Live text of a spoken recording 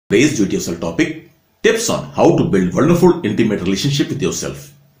Today's do-it-yourself topic, tips on how to build wonderful intimate relationship with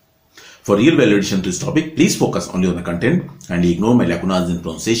yourself. For real value addition to this topic, please focus only on the content and ignore my lacunas in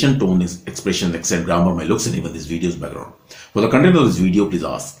pronunciation, tone, expression, accent, grammar, my looks and even this video's background. For the content of this video, please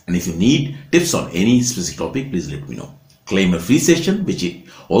ask. And if you need tips on any specific topic, please let me know. Claim a free session which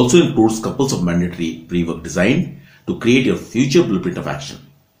also includes couples of mandatory pre-work designed to create your future blueprint of action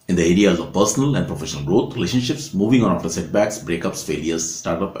in the areas of personal and professional growth, relationships, moving on after setbacks, breakups, failures,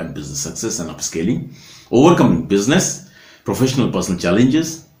 startup and business success and upscaling, overcoming business, professional personal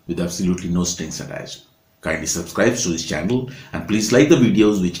challenges with absolutely no strings attached. Kindly subscribe to this channel and please like the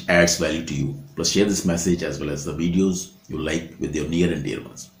videos which adds value to you. Plus share this message as well as the videos you like with your near and dear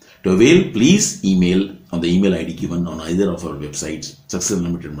ones. To avail, please email on the email ID given on either of our websites,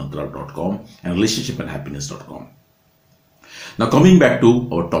 successunlimitedmantra.com and relationshipandhappiness.com. Now coming back to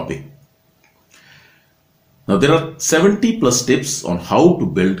our topic. Now there are 70 plus tips on how to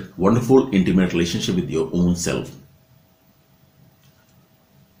build wonderful intimate relationship with your own self.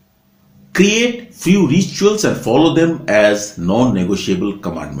 Create few rituals and follow them as non-negotiable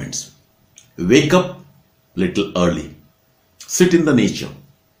commandments. Wake up little early. Sit in the nature.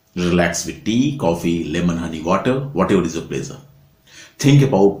 Relax with tea, coffee, lemon, honey, water, whatever is your pleasure. Think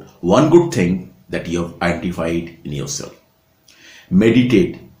about one good thing that you have identified in yourself.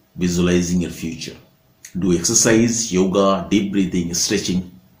 Meditate, visualizing your future. Do exercise, yoga, deep breathing,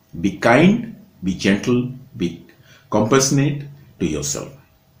 stretching. Be kind, be gentle, be compassionate to yourself.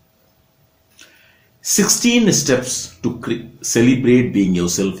 16 steps to celebrate being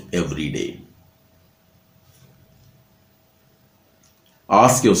yourself every day.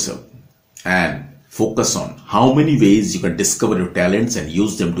 Ask yourself and focus on how many ways you can discover your talents and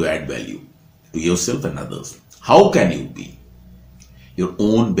use them to add value to yourself and others. How can you be your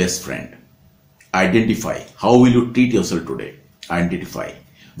own best friend? Identify how will you treat yourself today. Identify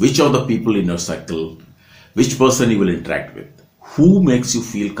which of the people in your circle, which person you will interact with, who makes you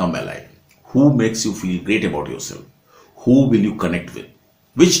feel come alive, who makes you feel great about yourself, who will you connect with,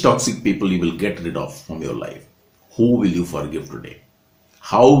 which toxic people you will get rid of from your life, who will you forgive today.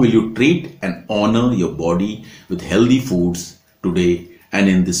 How will you treat and honor your body with healthy foods today and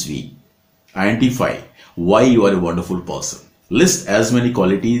in this week? Identify why you are a wonderful person. List as many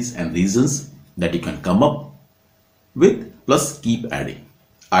qualities and reasons that you can come up with, plus keep adding.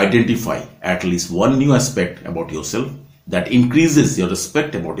 Identify at least one new aspect about yourself that increases your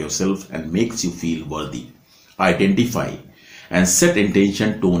respect about yourself and makes you feel worthy. Identify and set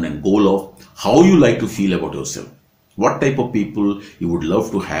intention, tone and goal of how you like to feel about yourself. What type of people you would love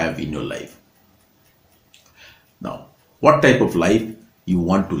to have in your life. Now, what type of life you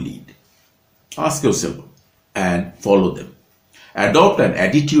want to lead. Ask yourself and follow them. Adopt an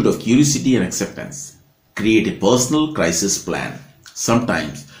attitude of curiosity and acceptance. Create a personal crisis plan.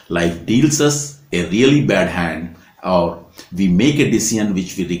 Sometimes life deals us a really bad hand or we make a decision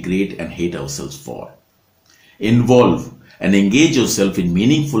which we regret and hate ourselves for. Involve and engage yourself in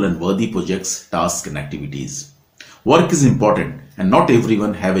meaningful and worthy projects, tasks and activities. Work is important and not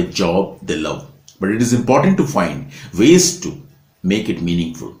everyone have a job they love, but it is important to find ways to make it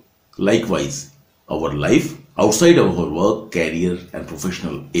meaningful. Likewise, our life outside of our work, career and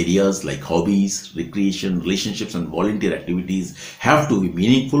professional areas like hobbies, recreation, relationships and volunteer activities have to be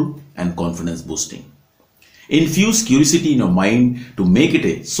meaningful and confidence boosting. Infuse curiosity in your mind to make it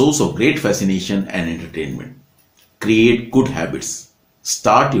a source of great fascination and entertainment. Create good habits.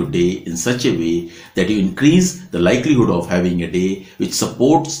 Start your day in such a way that you increase the likelihood of having a day which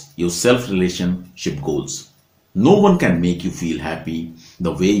supports your self-relationship goals. No one can make you feel happy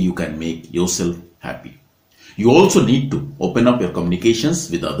the way you can make yourself happy. You also need to open up your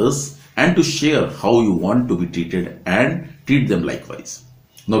communications with others and to share how you want to be treated and treat them likewise.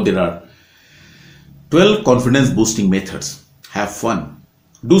 Now there are 12 confidence boosting methods. Have fun.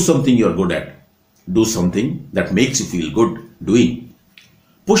 Do something you are good at. Do something that makes you feel good doing.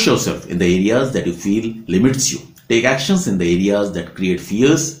 Push yourself in the areas that you feel limits you. Take actions in the areas that create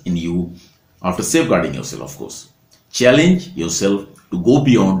fears in you after safeguarding yourself, of course. Challenge yourself to go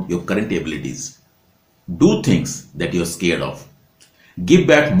beyond your current abilities. Do things that you are scared of. Give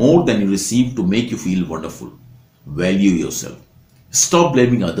back more than you receive to make you feel wonderful. Value yourself. Stop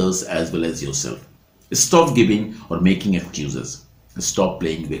blaming others as well as yourself. Stop giving or making excuses. Stop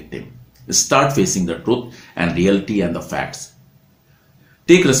playing victim. Start facing the truth and reality and the facts.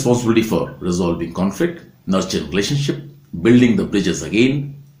 Take responsibility for resolving conflict, nurturing relationship, building the bridges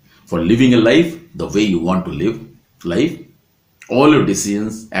again, for living a life the way you want to live life, all your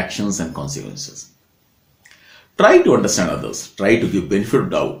decisions, actions and consequences. Try to understand others. Try to give benefit of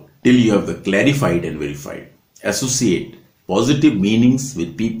doubt till you have the clarified and verified. Associate positive meanings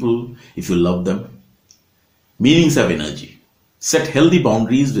with people if you love them. Meanings have energy. Set healthy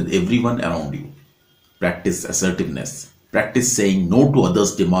boundaries with everyone around you. Practice assertiveness. Practice saying no to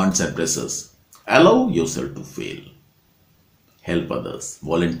others' demands and pressures. Allow yourself to fail. Help others.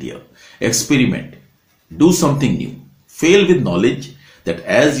 Volunteer. Experiment. Do something new. Fail with knowledge that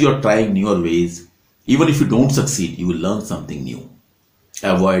as you are trying newer ways, even if you don't succeed, you will learn something new.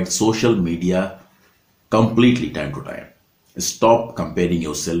 Avoid social media completely time to time. Stop comparing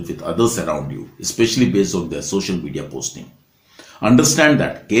yourself with others around you, especially based on their social media posting. Understand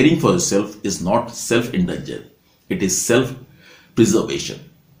that caring for yourself is not self-indulgence, it is self-preservation.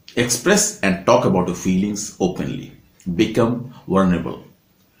 Express and talk about your feelings openly. Become vulnerable.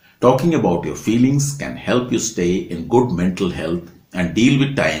 Talking about your feelings can help you stay in good mental health and deal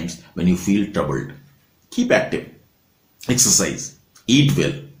with times when you feel troubled. Keep active. Exercise. Eat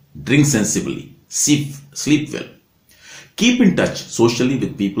well. Drink sensibly. Sleep well. Keep in touch socially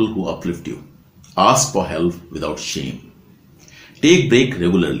with people who uplift you. Ask for help without shame. Take break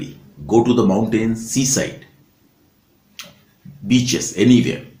regularly. Go to the mountains, seaside, beaches,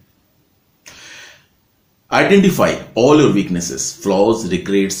 anywhere. Identify all your weaknesses, flaws,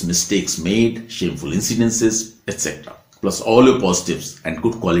 regrets, mistakes made, shameful incidences, etc. Plus all your positives and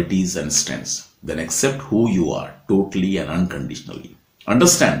good qualities and strengths. Then accept who you are totally and unconditionally.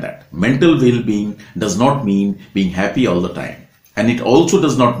 Understand that mental well-being does not mean being happy all the time. And it also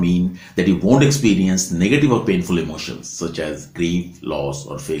does not mean that you won't experience negative or painful emotions such as grief, loss,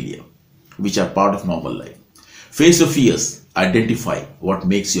 or failure, which are part of normal life. Face your fears. Identify what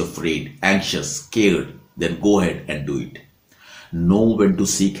makes you afraid, anxious, scared. Then go ahead and do it. Know when to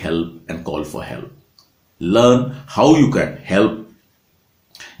seek help and call for help. Learn how you can help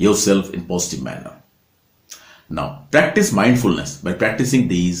yourself in positive manner. Now, practice mindfulness by practicing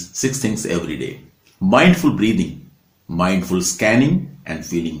these 6 things every day. Mindful breathing, mindful scanning and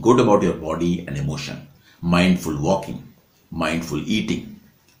feeling good about your body and emotion. Mindful walking, mindful eating,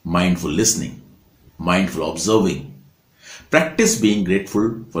 mindful listening, mindful observing. Practice being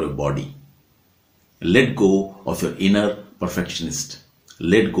grateful for your body. Let go of your inner perfectionist.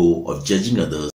 Let go of judging others